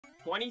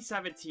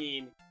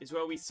2017 is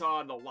where we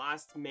saw the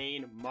last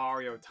main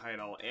Mario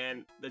title,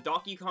 and the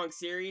Donkey Kong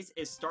series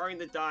is starting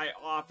to die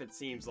off, it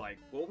seems like.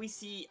 Will we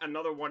see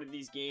another one of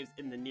these games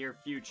in the near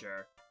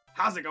future?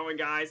 How's it going,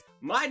 guys?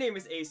 My name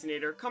is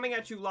xXaceinater, coming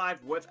at you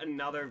live with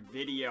another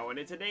video, and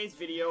in today's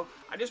video,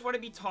 I just want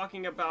to be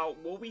talking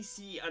about, will we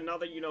see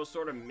another,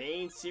 sort of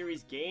main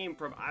series game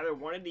from either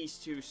one of these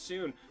two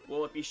soon?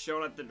 Will it be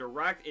shown at the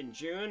Direct in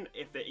June,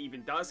 if it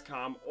even does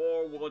come,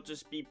 or will it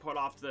just be put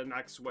off to the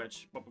next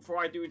Switch? But before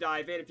I do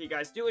dive in, if you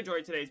guys do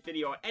enjoy today's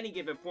video at any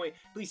given point,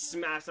 please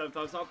smash that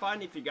thumbs up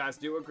button if you guys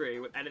do agree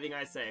with anything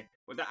I say.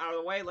 With that out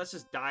of the way, let's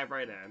just dive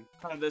right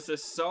in. This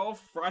is so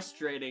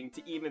frustrating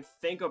to even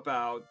think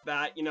about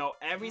that,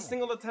 every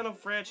single Nintendo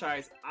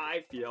franchise,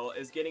 I feel,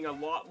 is getting a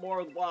lot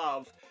more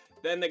love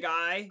than the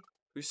guy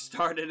who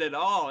started it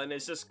all. And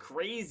it's just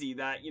crazy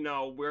that,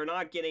 we're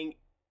not getting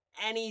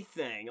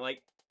anything,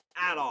 like,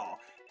 at all.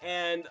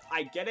 And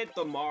I get it,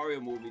 the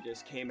Mario movie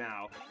just came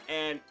out.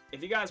 And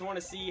if you guys want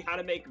to see how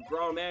to make a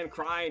grown man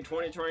cry in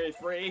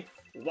 2023,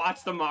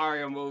 watch the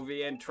Mario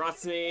movie. And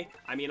trust me,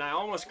 I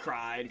almost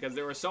cried because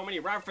there were so many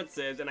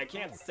references, and I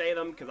can't say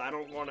them because I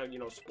don't want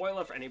to, spoil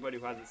it for anybody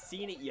who hasn't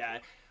seen it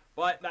yet.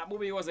 But that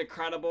movie was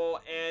incredible,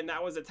 and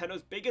that was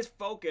Nintendo's biggest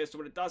focus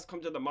when it does come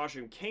to the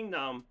Mushroom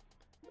Kingdom.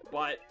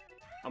 But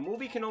a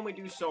movie can only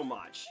do so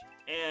much,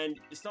 and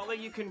it's not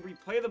like you can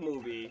replay the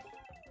movie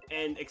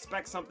and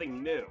expect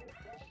something new.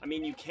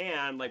 You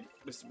can, like,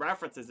 with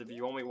references if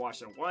you only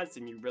watched it once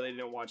and you really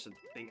didn't watch the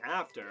thing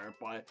after,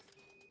 but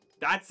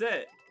that's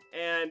it.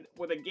 And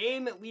with a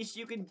game, at least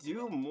you can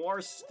do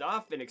more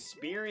stuff and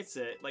experience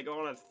it, like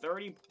on a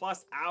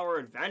 30-plus hour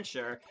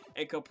adventure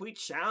and complete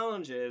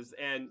challenges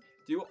and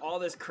do all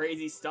this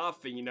crazy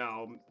stuff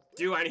and,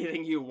 do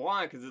anything you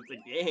want because it's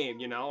a game,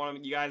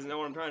 you guys know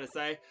what I'm trying to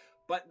say?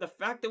 But the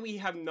fact that we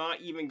have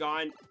not even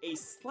gotten a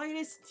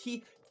slightest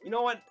you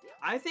know what?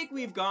 I think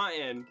we've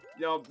gotten,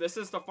 this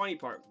is the funny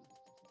part.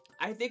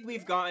 I think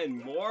we've gotten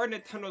more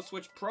Nintendo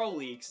Switch Pro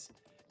leaks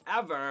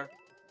ever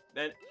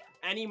than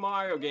any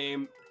Mario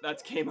game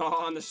that's came out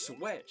on the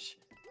Switch.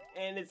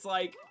 And it's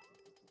like,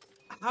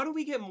 how do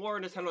we get more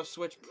Nintendo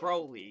Switch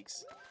Pro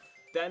leaks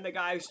than the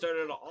guy who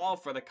started it all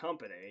for the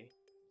company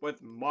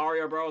with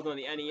Mario Bros. On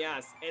the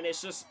NES? And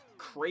it's just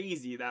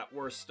crazy that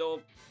we're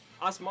still,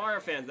 us Mario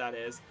fans that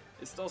is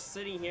still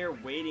sitting here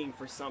waiting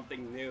for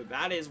something new.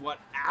 That is what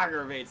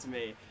aggravates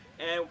me.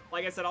 And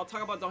like I said, I'll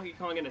talk about Donkey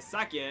Kong in a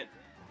second,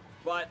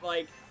 but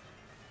like,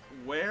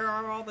 where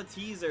are all the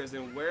teasers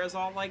and where's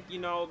all, like,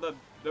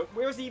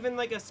 where's even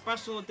like a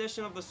special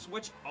edition of the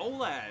Switch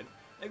OLED?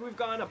 Like, we've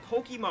gotten a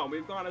Pokemon,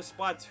 we've gotten a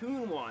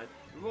Splatoon one,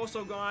 we've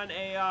also gotten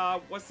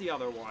a what's the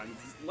other one?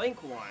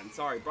 Link one.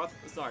 Sorry,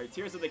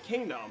 Tears of the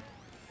Kingdom.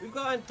 We've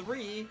gotten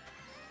 3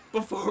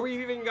 before we've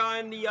even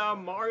gotten the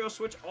Mario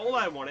Switch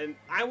OLED one, and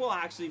I will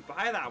actually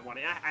buy that one.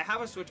 I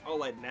have a Switch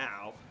OLED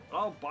now, but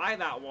I'll buy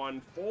that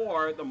one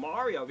for the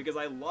Mario because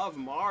I love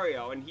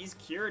Mario, and he's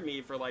cured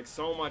me for, like,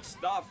 so much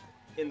stuff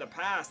in the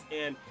past,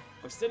 and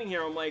I'm sitting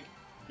here, I'm like,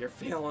 you're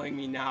failing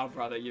me now,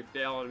 brother, you're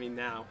failing me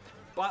now.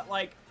 But,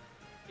 like,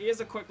 here's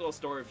a quick little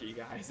story for you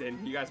guys,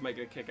 and you guys might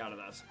get a kick out of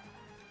this.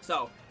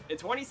 So, in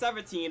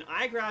 2017,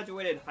 I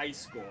graduated high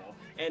school,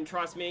 and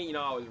trust me,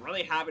 I was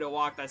really happy to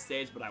walk that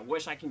stage, but I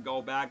wish I can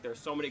go back. There's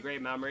so many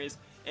great memories,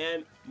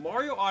 and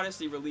Mario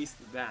Odyssey released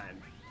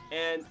then,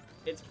 and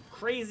it's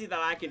crazy that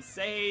I can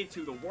say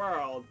to the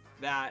world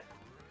that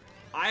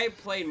I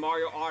played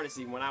Mario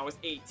Odyssey when I was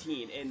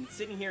 18, and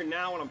sitting here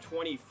now when I'm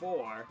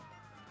 24,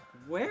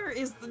 where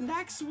is the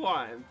next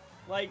one?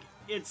 Like,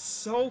 it's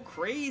so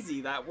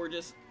crazy that we're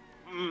just,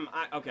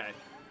 okay.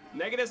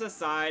 Negatives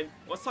aside,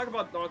 let's talk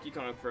about Donkey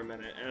Kong for a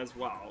minute as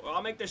well.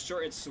 I'll make this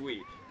short and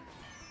sweet.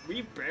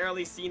 We've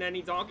barely seen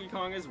any Donkey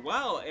Kong as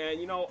well,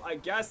 and I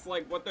guess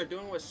like what they're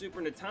doing with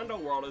Super Nintendo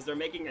World is they're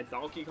making a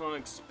Donkey Kong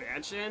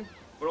expansion,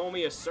 but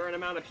only a certain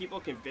amount of people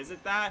can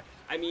visit that.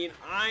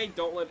 I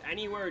don't live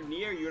anywhere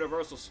near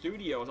Universal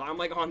Studios. I'm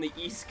like on the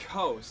East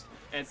Coast,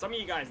 and some of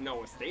you guys know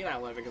what state I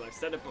live in because I've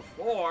said it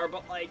before,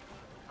 but like,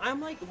 I'm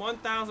like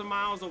 1,000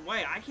 miles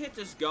away. I can't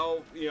just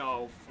go,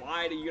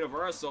 fly to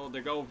Universal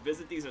to go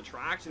visit these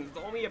attractions.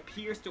 It only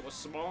appears to a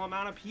small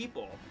amount of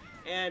people.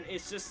 And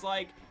it's just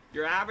like,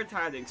 you're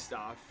advertising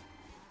stuff,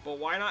 but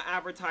why not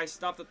advertise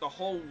stuff that the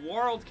whole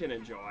world can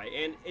enjoy?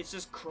 And it's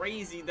just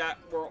crazy that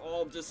we're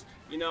all just,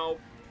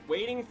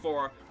 waiting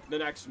for the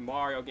next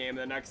Mario game,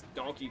 the next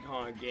Donkey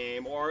Kong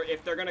game, or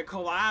if they're gonna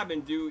collab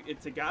and do it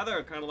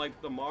together, kind of like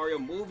the Mario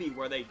movie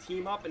where they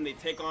team up and they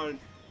take on,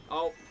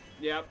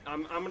 yep,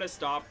 I'm gonna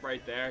stop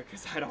right there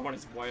because I don't want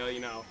to spoil,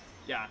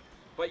 yeah.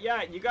 But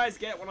yeah, you guys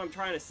get what I'm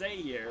trying to say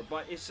here,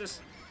 but it's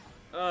just,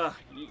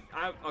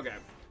 okay.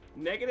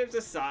 Negatives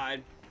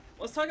aside,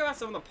 let's talk about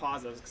some of the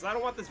positives, because I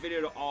don't want this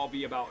video to all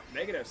be about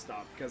negative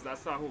stuff, because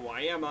that's not who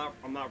I am.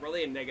 I'm not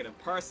really a negative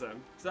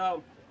person.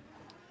 So,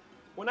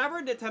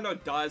 whenever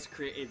Nintendo does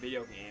create a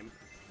video game,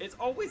 it's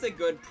always a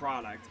good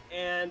product,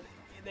 and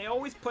they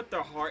always put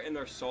their heart and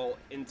their soul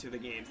into the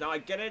games. Now, I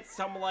get it,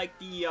 some like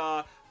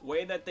the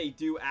way that they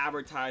do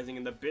advertising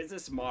and the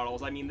business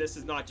models. This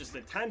is not just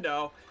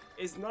Nintendo.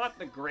 is not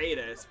the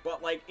greatest,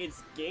 but like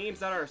it's games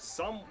that are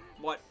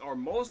somewhat or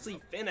mostly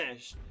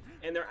finished,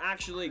 and they're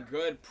actually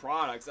good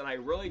products, and I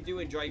really do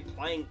enjoy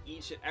playing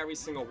each and every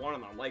single one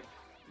of them. Like,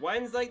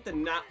 when's like the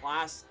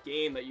last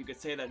game that you could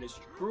say that is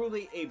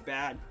truly a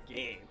bad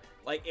game?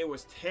 Like, it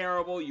was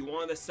terrible, you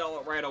wanted to sell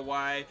it right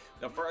away,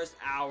 the first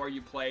hour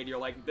you played, you're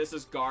like, this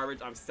is garbage,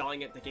 I'm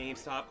selling it to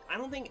GameStop. I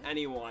don't think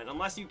anyone,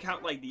 unless you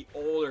count like the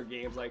older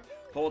games like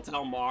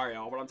Hotel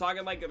Mario, but I'm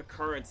talking like the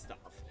current stuff.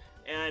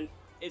 And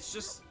it's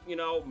just, you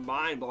know,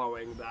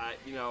 mind-blowing that,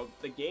 you know,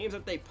 the games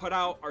that they put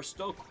out are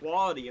still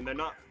quality and they're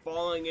not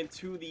falling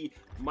into the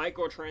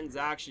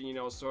microtransaction, you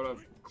know, sort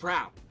of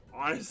crap.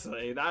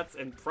 Honestly, that's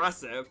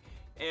impressive.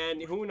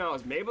 And who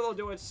knows, maybe they'll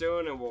do it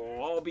soon and we'll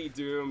all be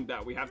doomed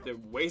that we have to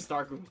waste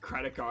our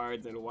credit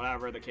cards and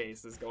whatever the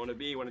case is going to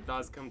be when it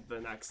does come to the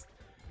next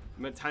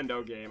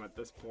Nintendo game at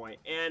this point.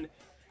 And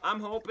I'm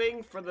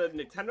hoping for the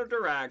Nintendo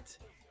Direct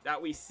that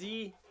we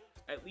see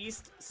at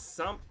least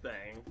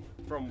something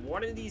from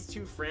one of these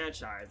two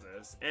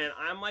franchises. And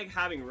I'm like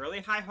having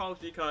really high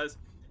hopes because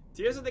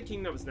Tears of the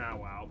Kingdom is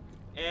now out,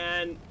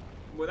 and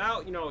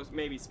without, you know,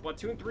 maybe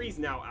Splatoon 3 is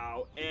now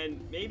out, and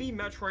maybe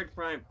Metroid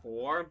Prime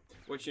 4,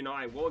 which, you know,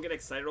 I will get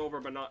excited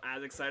over, but not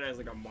as excited as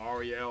like a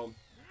Mario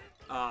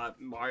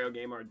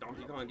game or a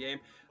Donkey Kong game.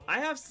 I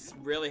have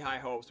really high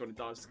hopes when it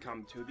does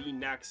come to the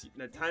next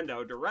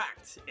Nintendo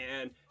Direct,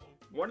 and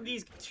one of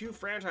these two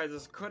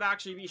franchises could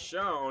actually be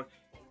shown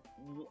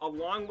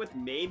along with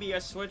maybe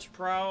a Switch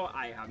Pro.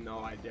 I have no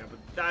idea, but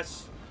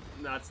that's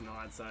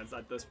nonsense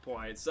at this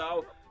point.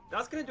 So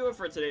that's gonna do it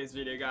for today's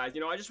video, guys. You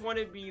know, I just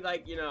wanted to be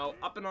like, you know,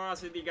 up and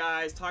honest with you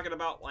guys, talking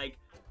about like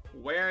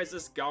where is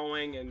this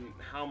going and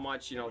how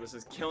much, you know, this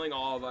is killing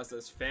all of us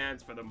as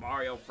fans for the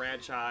Mario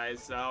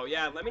franchise. So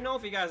yeah, let me know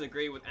if you guys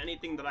agree with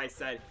anything that I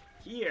said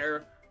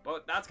here.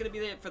 But that's going to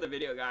be it for the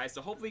video, guys.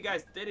 So hopefully you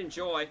guys did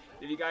enjoy.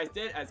 If you guys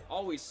did, as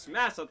always,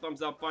 smash that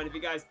thumbs up button. If you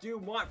guys do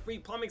want free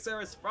plumbing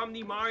service from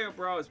the Mario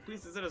Bros,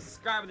 please consider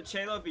subscribing to the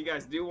channel if you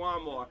guys do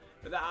want more.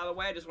 With that out of the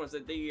way, I just want to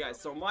say thank you guys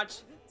so much.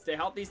 Stay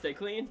healthy, stay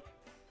clean.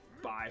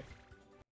 Bye.